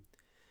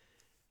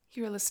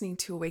You're listening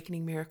to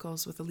Awakening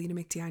Miracles with Alina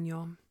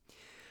McDaniel.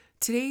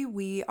 Today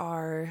we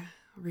are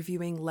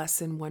reviewing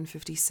Lesson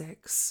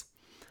 156.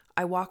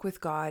 I walk with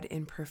God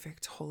in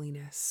perfect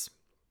holiness.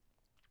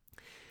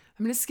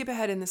 I'm going to skip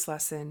ahead in this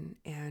lesson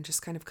and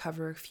just kind of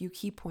cover a few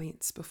key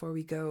points before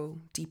we go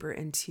deeper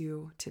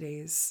into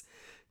today's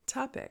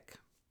topic.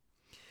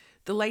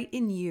 The light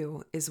in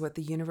you is what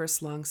the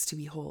universe longs to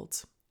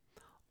behold.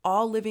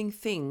 All living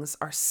things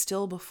are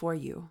still before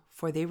you,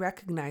 for they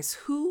recognize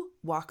who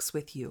walks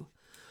with you.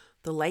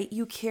 The light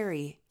you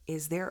carry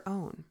is their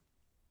own.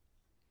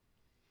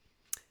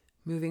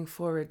 Moving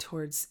forward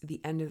towards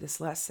the end of this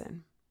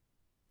lesson.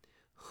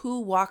 Who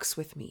walks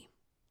with me?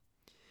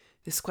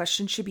 This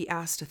question should be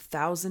asked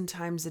 1,000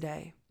 times a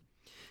day,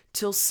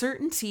 till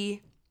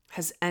certainty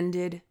has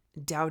ended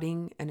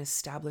doubting and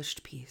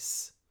established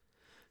peace.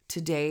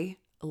 Today,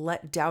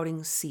 let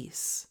doubting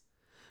cease.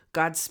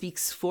 God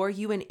speaks for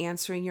you in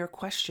answering your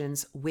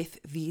questions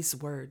with these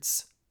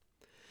words.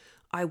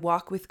 I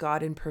walk with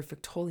God in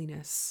perfect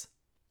holiness.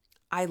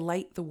 I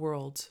light the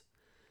world.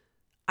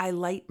 I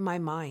light my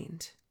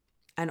mind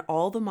and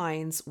all the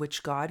minds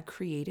which God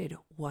created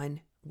one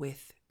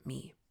with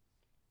me.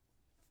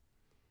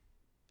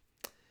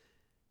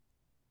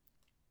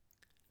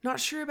 Not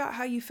sure about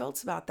how you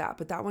felt about that,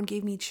 but that one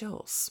gave me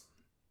chills.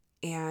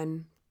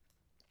 And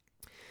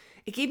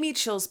it gave me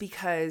chills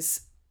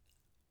because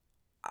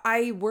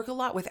I work a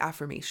lot with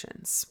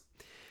affirmations.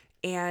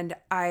 And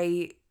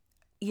I'm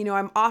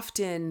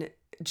often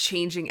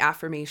changing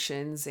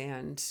affirmations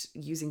and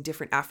using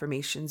different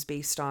affirmations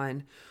based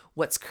on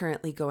what's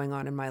currently going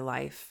on in my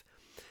life.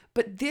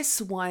 But this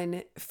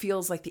one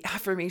feels like the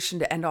affirmation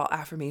to end all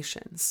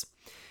affirmations.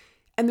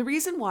 And the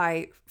reason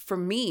why, for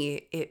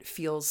me, it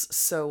feels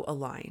so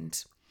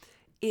aligned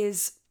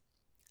is,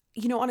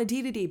 on a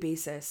day-to-day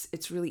basis,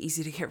 it's really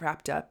easy to get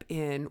wrapped up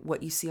in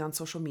what you see on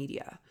social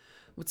media,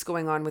 what's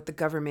going on with the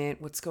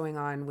government, what's going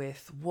on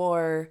with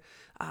war,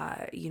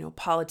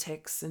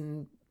 politics,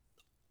 and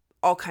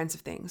all kinds of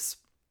things.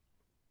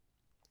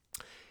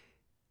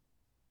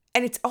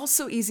 And it's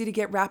also easy to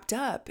get wrapped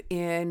up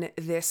in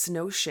this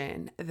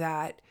notion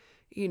that,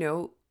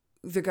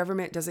 the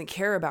government doesn't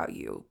care about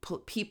you.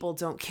 People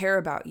don't care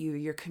about you.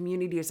 Your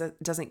community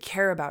doesn't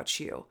care about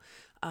you.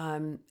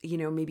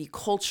 Maybe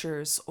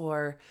cultures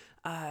or,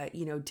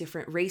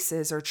 different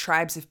races or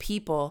tribes of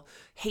people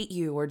hate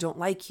you or don't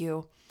like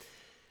you.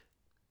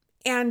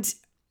 And,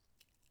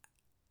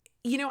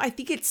 I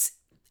think it's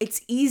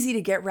easy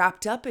to get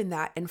wrapped up in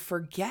that and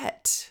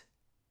forget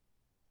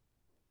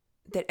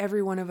that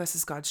every one of us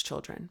is God's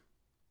children.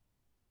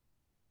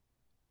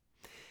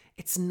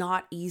 It's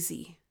not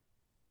easy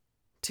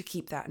to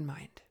keep that in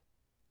mind,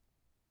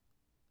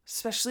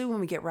 especially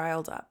when we get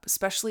riled up,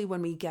 especially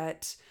when we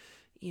get,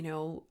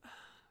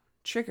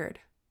 triggered.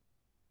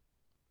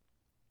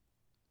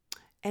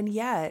 And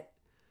yet,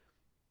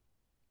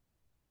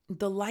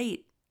 the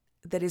light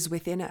that is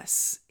within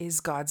us is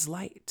God's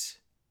light.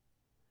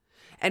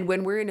 And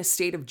when we're in a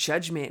state of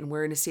judgment and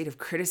we're in a state of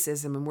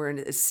criticism and we're in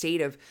a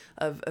state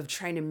of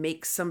trying to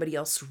make somebody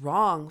else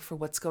wrong for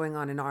what's going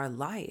on in our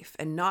life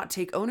and not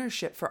take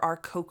ownership for our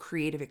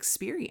co-creative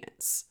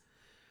experience,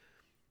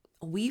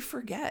 we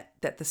forget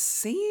that the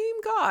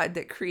same God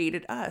that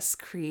created us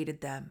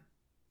created them.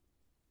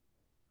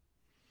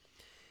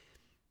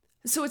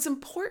 So it's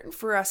important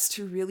for us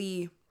to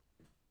really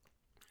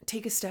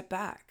take a step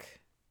back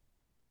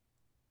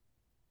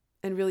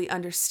and really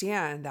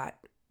understand that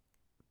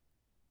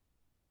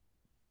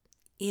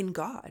in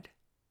God,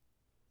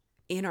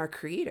 in our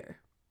Creator,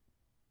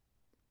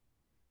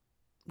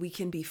 we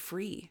can be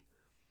free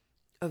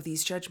of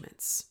these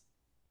judgments.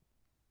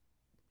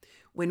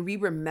 When we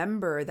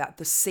remember that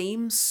the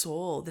same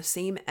soul, the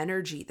same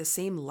energy, the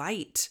same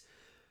light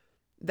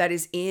that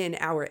is in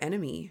our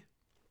enemy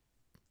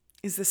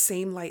is the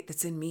same light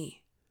that's in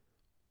me.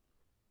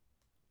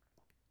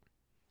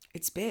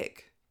 It's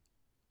big,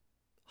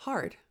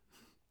 hard,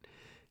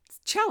 it's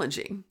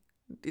challenging,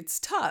 it's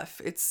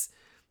tough, it's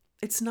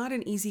not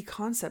an easy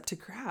concept to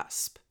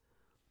grasp.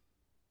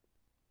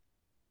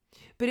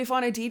 But if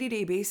on a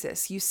day-to-day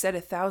basis you said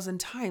 1,000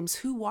 times,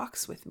 who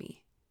walks with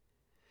me?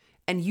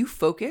 And you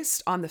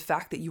focused on the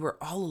fact that you are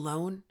all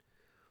alone,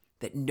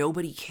 that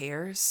nobody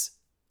cares,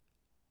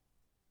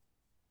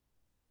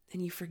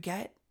 and you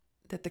forget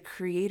that the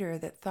Creator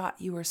that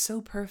thought you were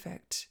so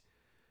perfect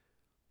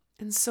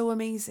and so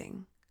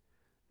amazing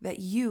that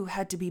you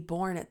had to be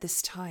born at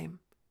this time.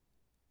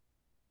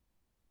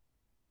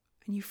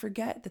 And you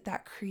forget that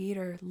that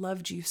Creator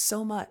loved you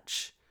so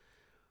much,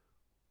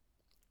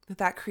 that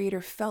that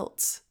Creator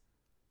felt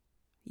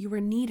you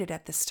were needed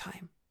at this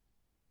time.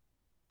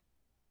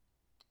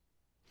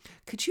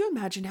 Could you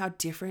imagine how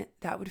different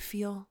that would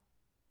feel,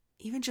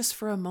 even just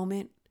for a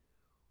moment?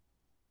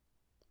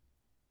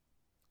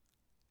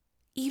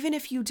 Even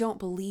if you don't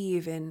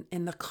believe in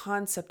the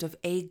concept of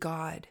a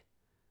God,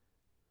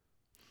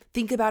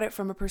 think about it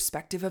from a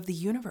perspective of the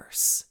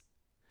universe.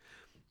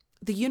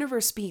 The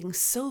universe being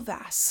so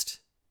vast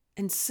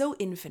and so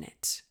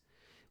infinite,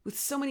 with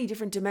so many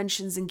different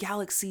dimensions and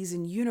galaxies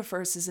and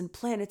universes and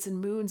planets and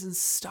moons and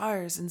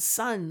stars and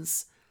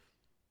suns,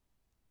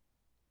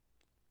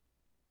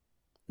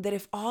 that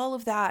if all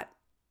of that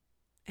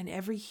and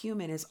every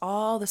human is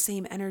all the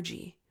same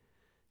energy,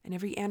 and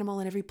every animal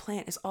and every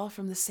plant is all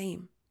from the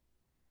same,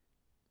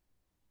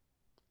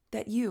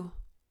 that you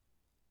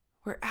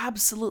were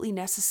absolutely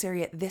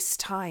necessary at this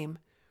time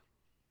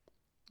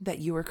that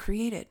you were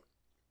created.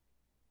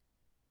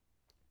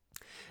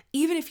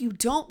 Even if you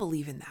don't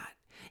believe in that,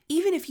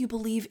 even if you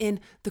believe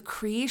in the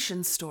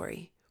creation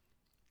story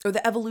or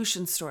the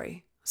evolution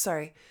story,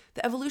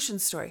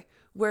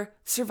 where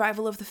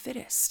survival of the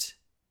fittest,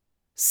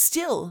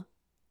 still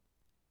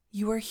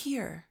you are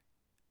here.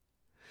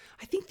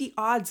 I think the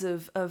odds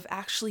of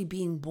actually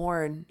being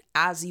born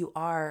as you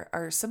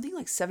are something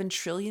like 7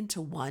 trillion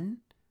to 1,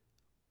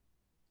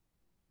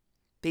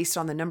 based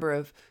on the number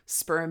of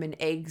sperm and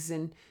eggs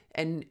and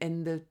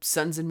the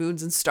suns and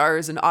moons and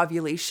stars and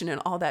ovulation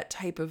and all that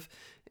type of,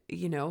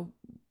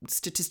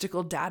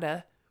 statistical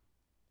data.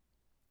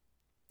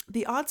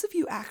 The odds of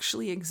you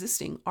actually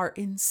existing are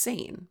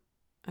insane.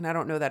 And I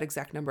don't know that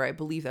exact number. I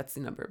believe that's the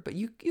number, but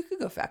you could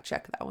go fact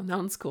check that one. That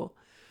one's cool.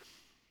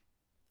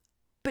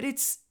 But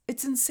it's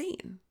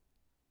insane,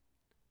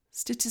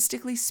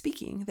 statistically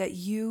speaking, that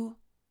you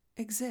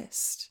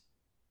exist.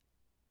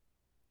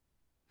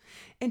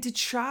 And to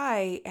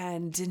try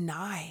and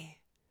deny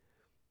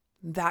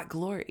that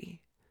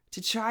glory,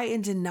 to try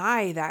and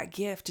deny that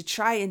gift, to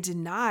try and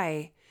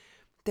deny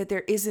that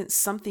there isn't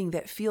something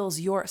that feels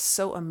you're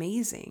so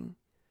amazing,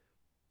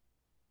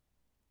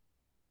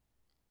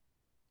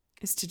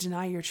 is to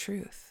deny your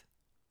truth.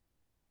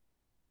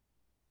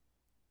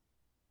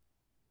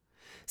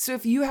 So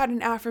if you had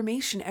an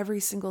affirmation every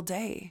single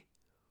day,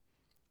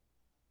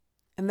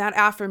 and that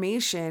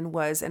affirmation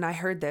was, and I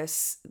heard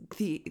this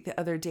the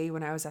other day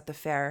when I was at the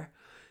fair,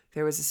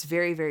 there was this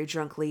very, very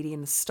drunk lady in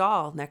the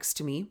stall next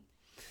to me.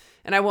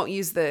 And I won't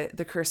use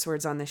the curse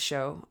words on this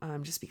show,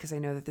 just because I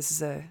know that this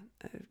is a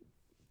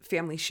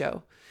family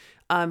show.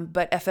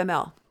 But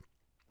FML,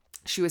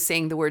 she was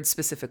saying the word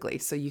specifically,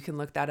 so you can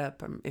look that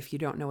up if you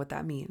don't know what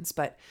that means.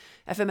 But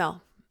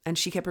FML, and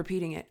she kept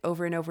repeating it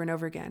over and over and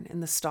over again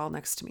in the stall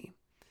next to me.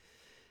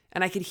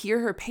 And I could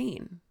hear her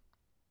pain.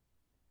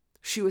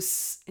 She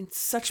was in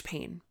such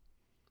pain,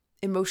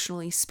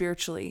 emotionally,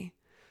 spiritually,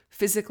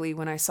 physically,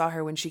 when I saw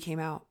her when she came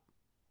out.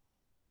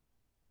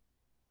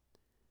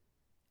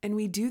 And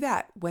we do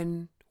that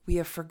when we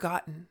have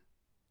forgotten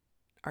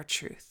our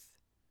truth.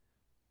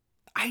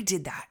 I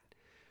did that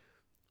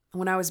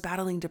when I was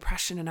battling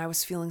depression and I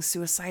was feeling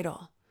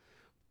suicidal.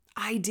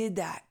 I did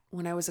that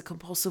when I was a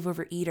compulsive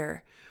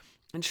overeater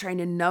and trying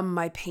to numb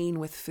my pain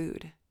with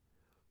food.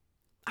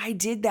 I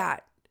did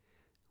that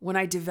when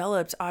I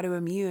developed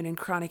autoimmune and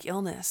chronic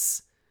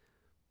illness,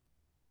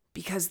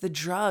 because the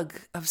drug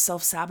of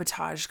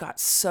self-sabotage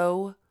got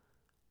so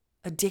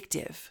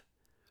addictive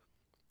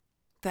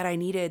that I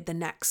needed the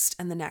next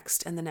and the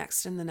next and the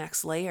next and the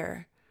next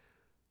layer,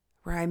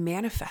 where I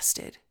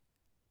manifested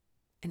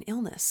an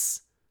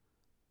illness.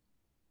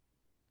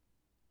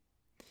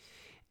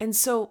 And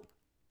so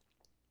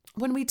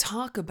when we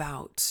talk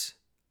about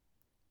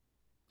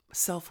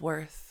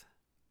self-worth,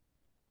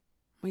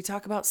 we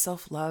talk about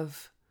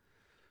self-love,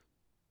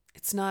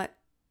 it's not,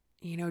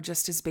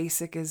 just as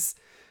basic as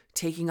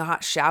taking a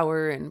hot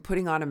shower and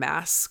putting on a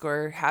mask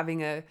or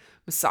having a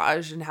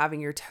massage and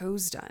having your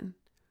toes done.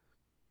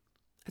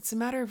 It's a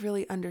matter of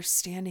really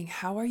understanding,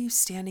 how are you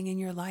standing in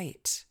your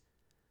light?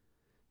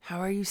 How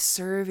are you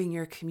serving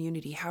your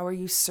community? How are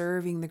you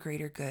serving the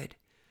greater good?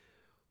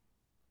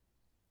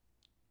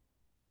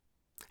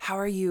 How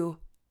are you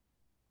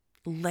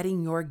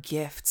letting your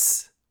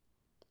gifts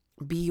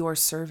be your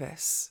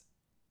service?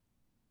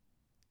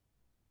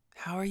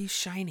 How are you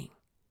shining?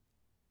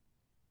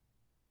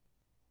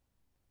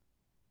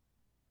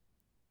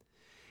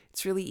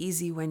 It's really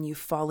easy when you've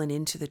fallen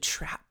into the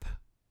trap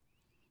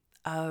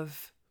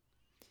of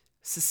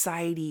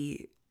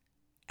society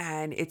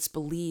and its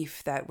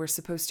belief that we're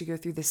supposed to go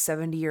through this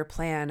 70-year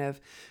plan of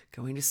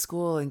going to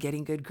school and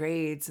getting good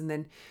grades, and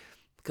then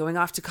going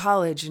off to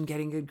college and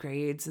getting good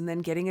grades, and then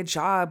getting a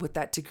job with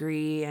that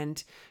degree,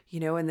 and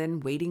and then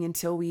waiting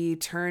until we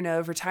turn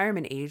of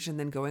retirement age, and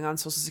then going on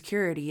Social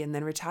Security, and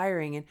then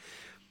retiring. And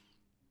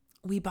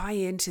we buy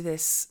into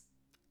this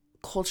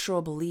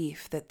cultural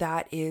belief that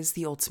that is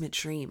the ultimate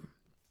dream,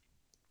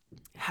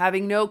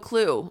 having no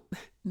clue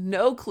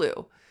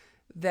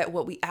that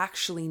what we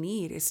actually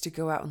need is to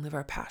go out and live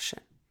our passion,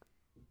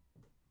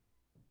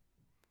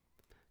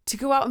 to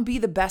go out and be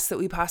the best that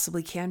we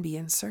possibly can be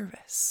in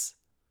service.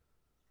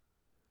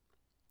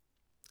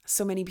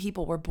 So many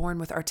people were born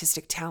with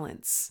artistic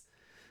talents,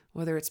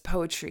 whether it's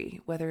poetry,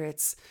 whether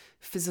it's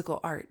physical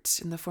art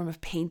in the form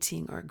of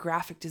painting or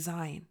graphic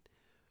design.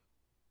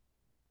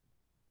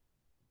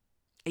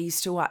 I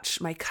used to watch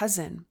my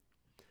cousin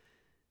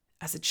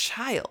as a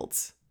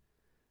child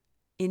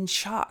in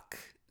chalk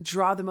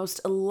draw the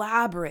most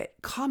elaborate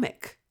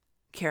comic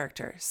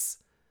characters.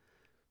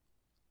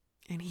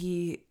 And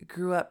he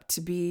grew up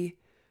to be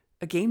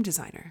a game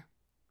designer.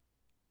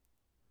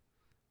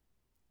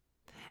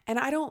 And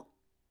I don't,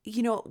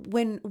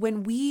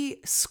 when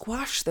we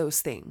squash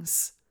those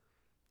things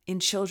in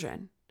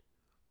children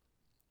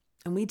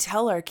and we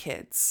tell our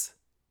kids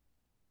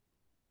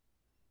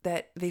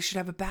that they should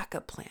have a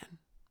backup plan.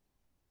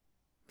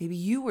 Maybe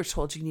you were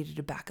told you needed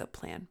a backup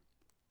plan.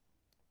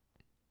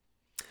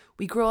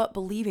 We grow up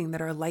believing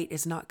that our light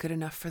is not good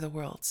enough for the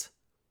world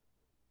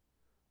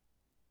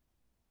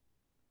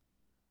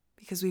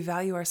because we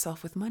value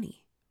ourselves with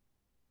money,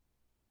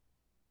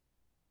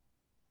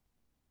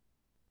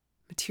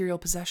 material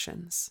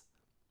possessions,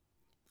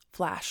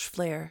 flash,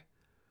 flare,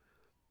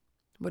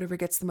 whatever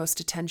gets the most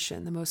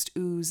attention, the most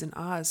oohs and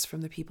ahs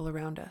from the people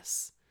around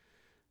us.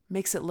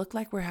 Makes it look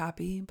like we're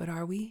happy, but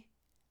are we?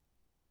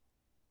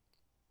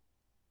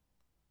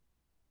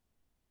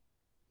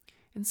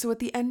 And so at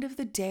the end of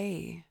the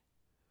day,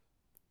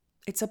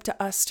 it's up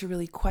to us to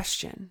really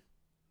question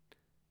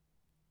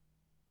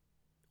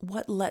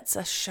what lets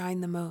us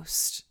shine the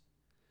most.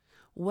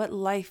 What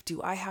life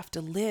do I have to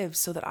live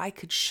so that I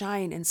could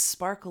shine and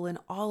sparkle in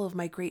all of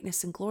my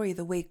greatness and glory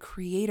the way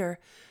Creator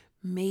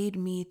made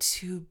me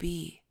to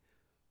be?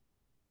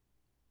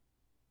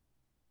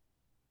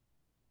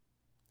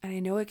 And I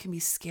know it can be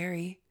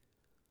scary.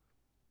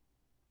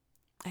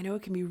 I know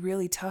it can be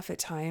really tough at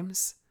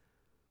times.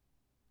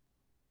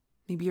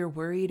 Maybe you're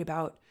worried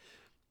about,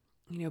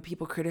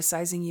 people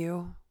criticizing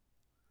you.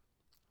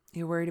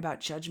 You're worried about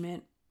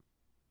judgment.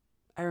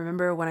 I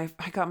remember when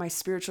I got my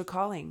spiritual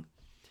calling,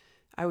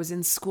 I was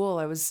in school.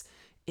 I was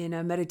in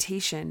a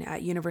meditation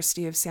at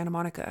University of Santa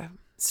Monica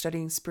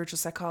studying spiritual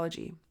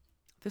psychology.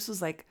 This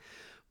was like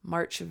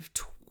March of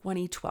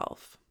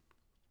 2012.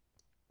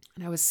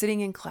 And I was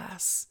sitting in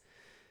class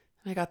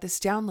and I got this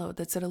download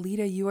that said,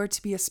 Alita, you are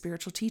to be a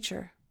spiritual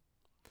teacher.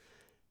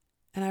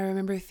 And I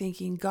remember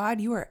thinking, God,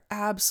 you are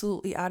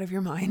absolutely out of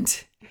your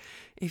mind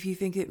if you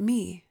think that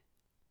me,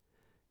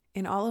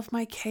 in all of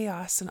my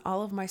chaos and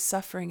all of my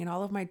suffering and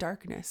all of my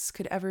darkness,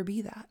 could ever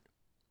be that.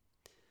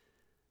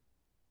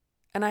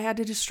 And I had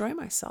to destroy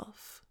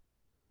myself.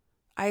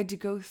 I had to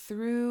go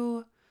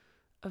through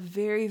a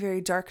very,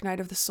 very dark night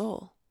of the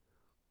soul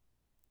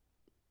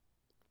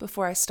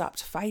before I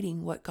stopped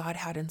fighting what God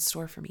had in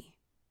store for me.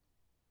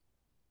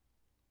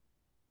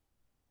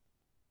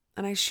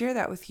 And I share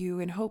that with you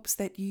in hopes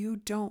that you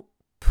don't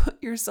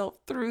put yourself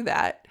through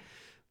that.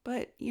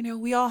 But,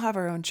 we all have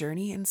our own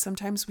journey, and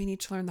sometimes we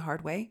need to learn the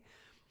hard way.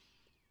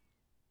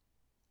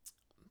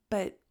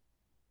 But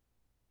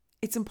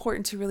it's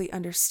important to really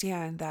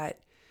understand that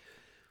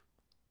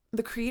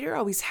the Creator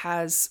always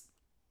has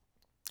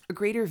a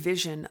greater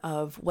vision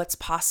of what's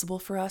possible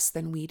for us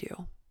than we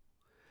do.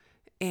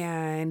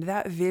 And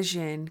that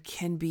vision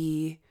can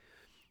be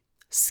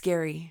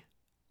scary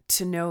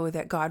to know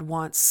that God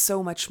wants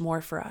so much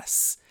more for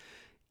us,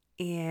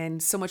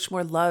 and so much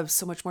more love,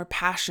 so much more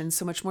passion,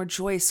 so much more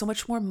joy, so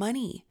much more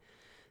money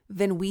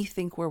than we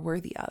think we're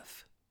worthy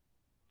of.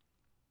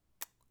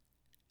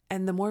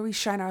 And the more we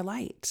shine our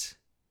light,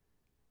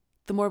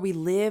 the more we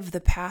live the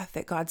path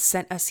that God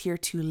sent us here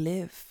to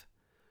live,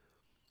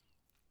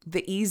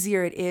 the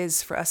easier it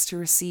is for us to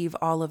receive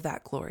all of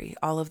that glory,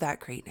 all of that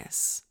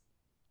greatness,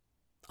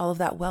 all of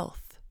that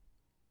wealth.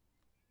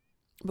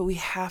 But we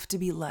have to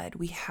be led.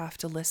 We have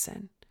to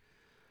listen.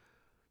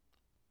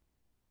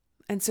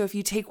 And so if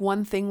you take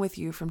one thing with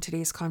you from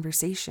today's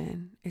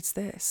conversation, it's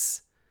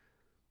this.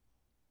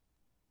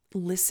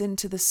 Listen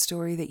to the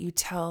story that you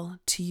tell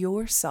to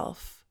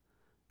yourself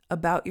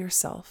about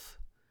yourself,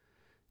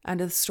 and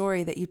the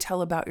story that you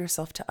tell about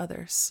yourself to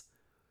others.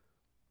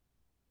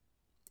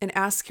 And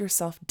ask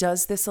yourself,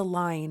 does this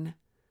align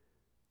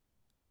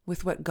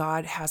with what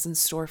God has in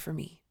store for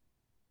me?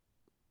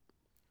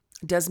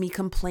 Does me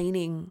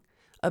complaining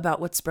about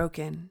what's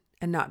broken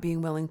and not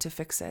being willing to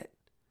fix it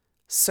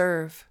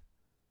serve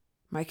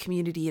my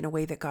community in a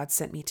way that God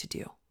sent me to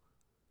do?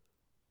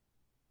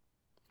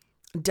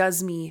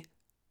 Does me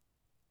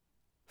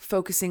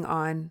focusing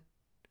on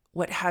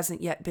what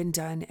hasn't yet been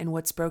done and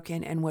what's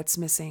broken and what's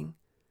missing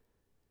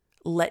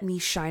let me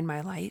shine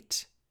my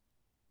light?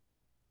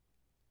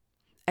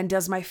 And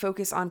does my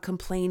focus on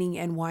complaining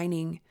and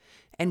whining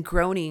and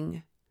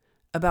groaning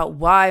about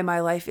why my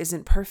life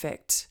isn't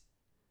perfect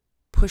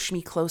push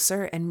me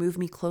closer and move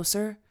me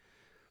closer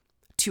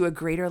to a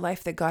greater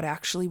life that God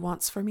actually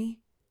wants for me?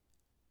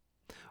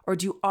 Or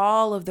do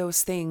all of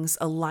those things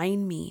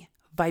align me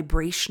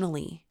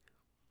vibrationally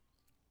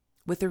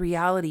with the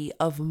reality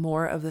of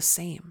more of the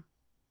same?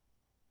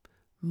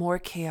 More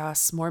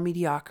chaos, more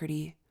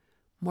mediocrity,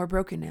 more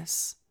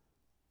brokenness.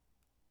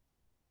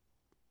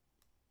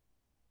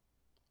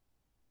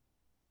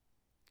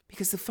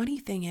 Because the funny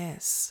thing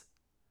is,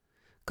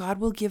 God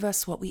will give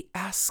us what we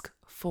ask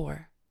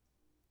for.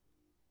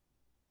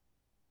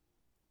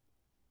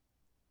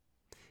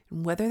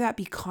 And whether that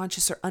be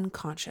conscious or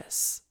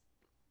unconscious,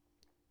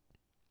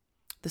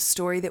 the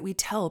story that we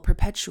tell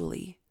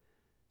perpetually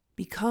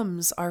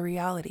becomes our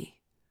reality.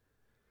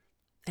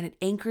 And it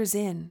anchors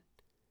in,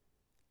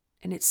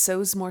 and it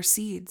sows more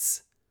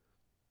seeds.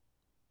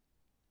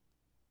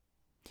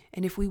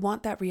 And if we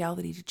want that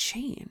reality to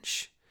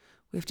change,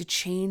 We have to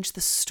change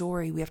the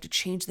story. We have to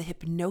change the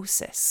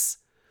hypnosis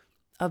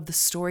of the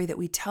story that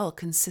we tell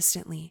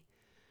consistently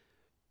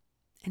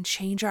and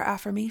change our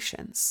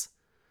affirmations.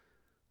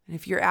 And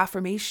if your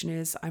affirmation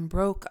is, I'm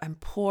broke, I'm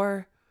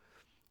poor,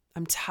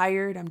 I'm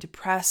tired, I'm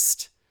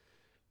depressed,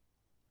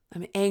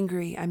 I'm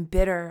angry, I'm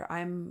bitter,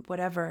 I'm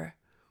whatever,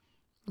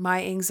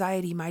 my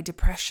anxiety, my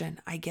depression,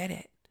 I get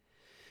it.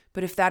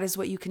 But if that is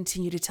what you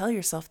continue to tell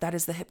yourself, that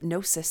is the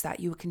hypnosis that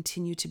you will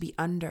continue to be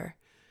under.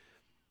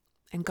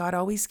 And God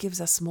always gives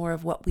us more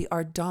of what we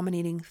are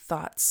dominating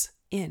thoughts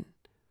in,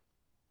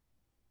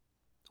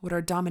 what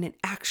our dominant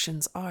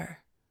actions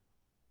are.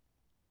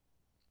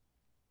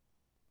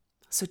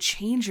 So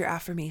change your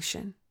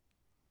affirmation.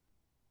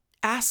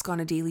 Ask on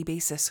a daily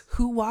basis,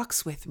 who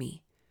walks with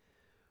me?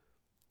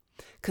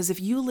 Because if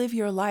you live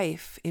your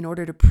life in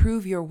order to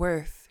prove your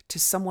worth to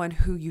someone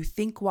who you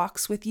think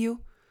walks with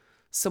you,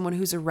 someone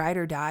who's a ride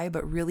or die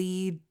but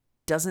really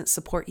doesn't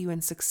support you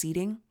in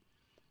succeeding,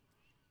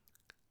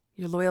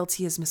 your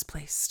loyalty is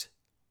misplaced.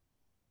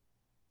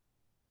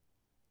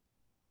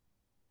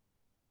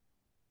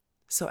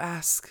 So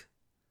ask,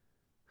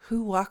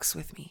 who walks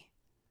with me?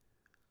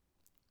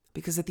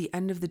 Because at the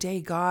end of the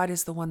day, God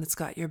is the one that's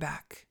got your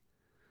back.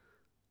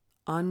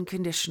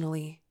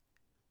 Unconditionally,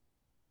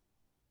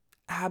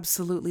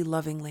 absolutely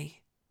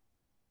lovingly,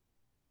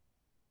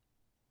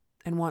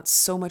 and wants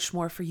so much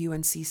more for you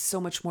and sees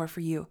so much more for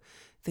you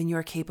than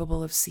you're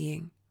capable of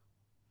seeing.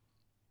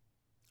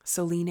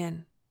 So lean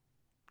in.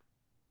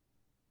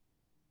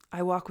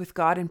 I walk with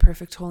God in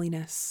perfect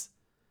holiness.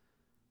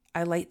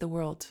 I light the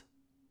world.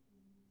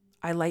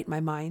 I light my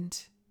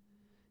mind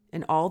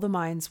and all the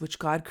minds which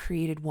God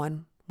created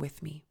one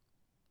with me.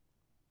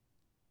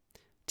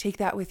 Take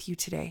that with you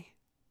today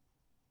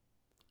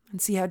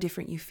and see how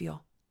different you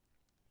feel.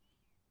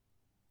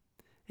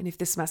 And if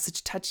this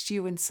message touched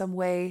you in some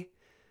way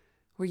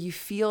where you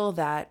feel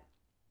that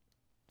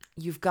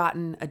you've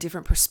gotten a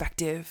different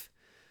perspective,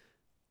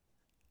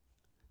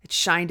 it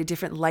shined a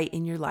different light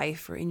in your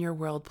life or in your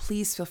world,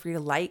 please feel free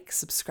to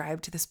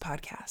subscribe to this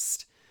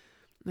podcast.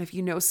 And if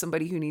you know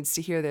somebody who needs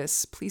to hear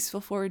this, please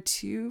feel free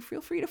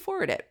to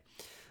forward it.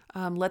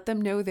 Let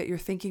them know that you're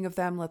thinking of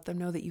them. Let them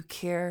know that you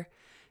care,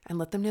 and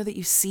let them know that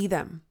you see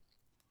them,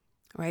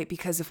 right?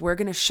 Because if we're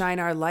going to shine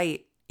our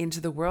light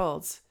into the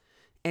world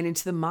and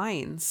into the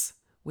minds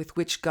with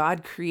which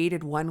God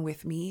created one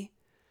with me,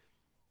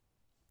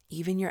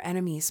 even your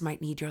enemies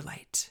might need your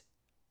light.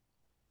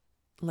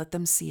 Let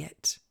them see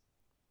it.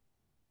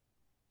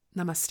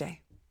 Namaste.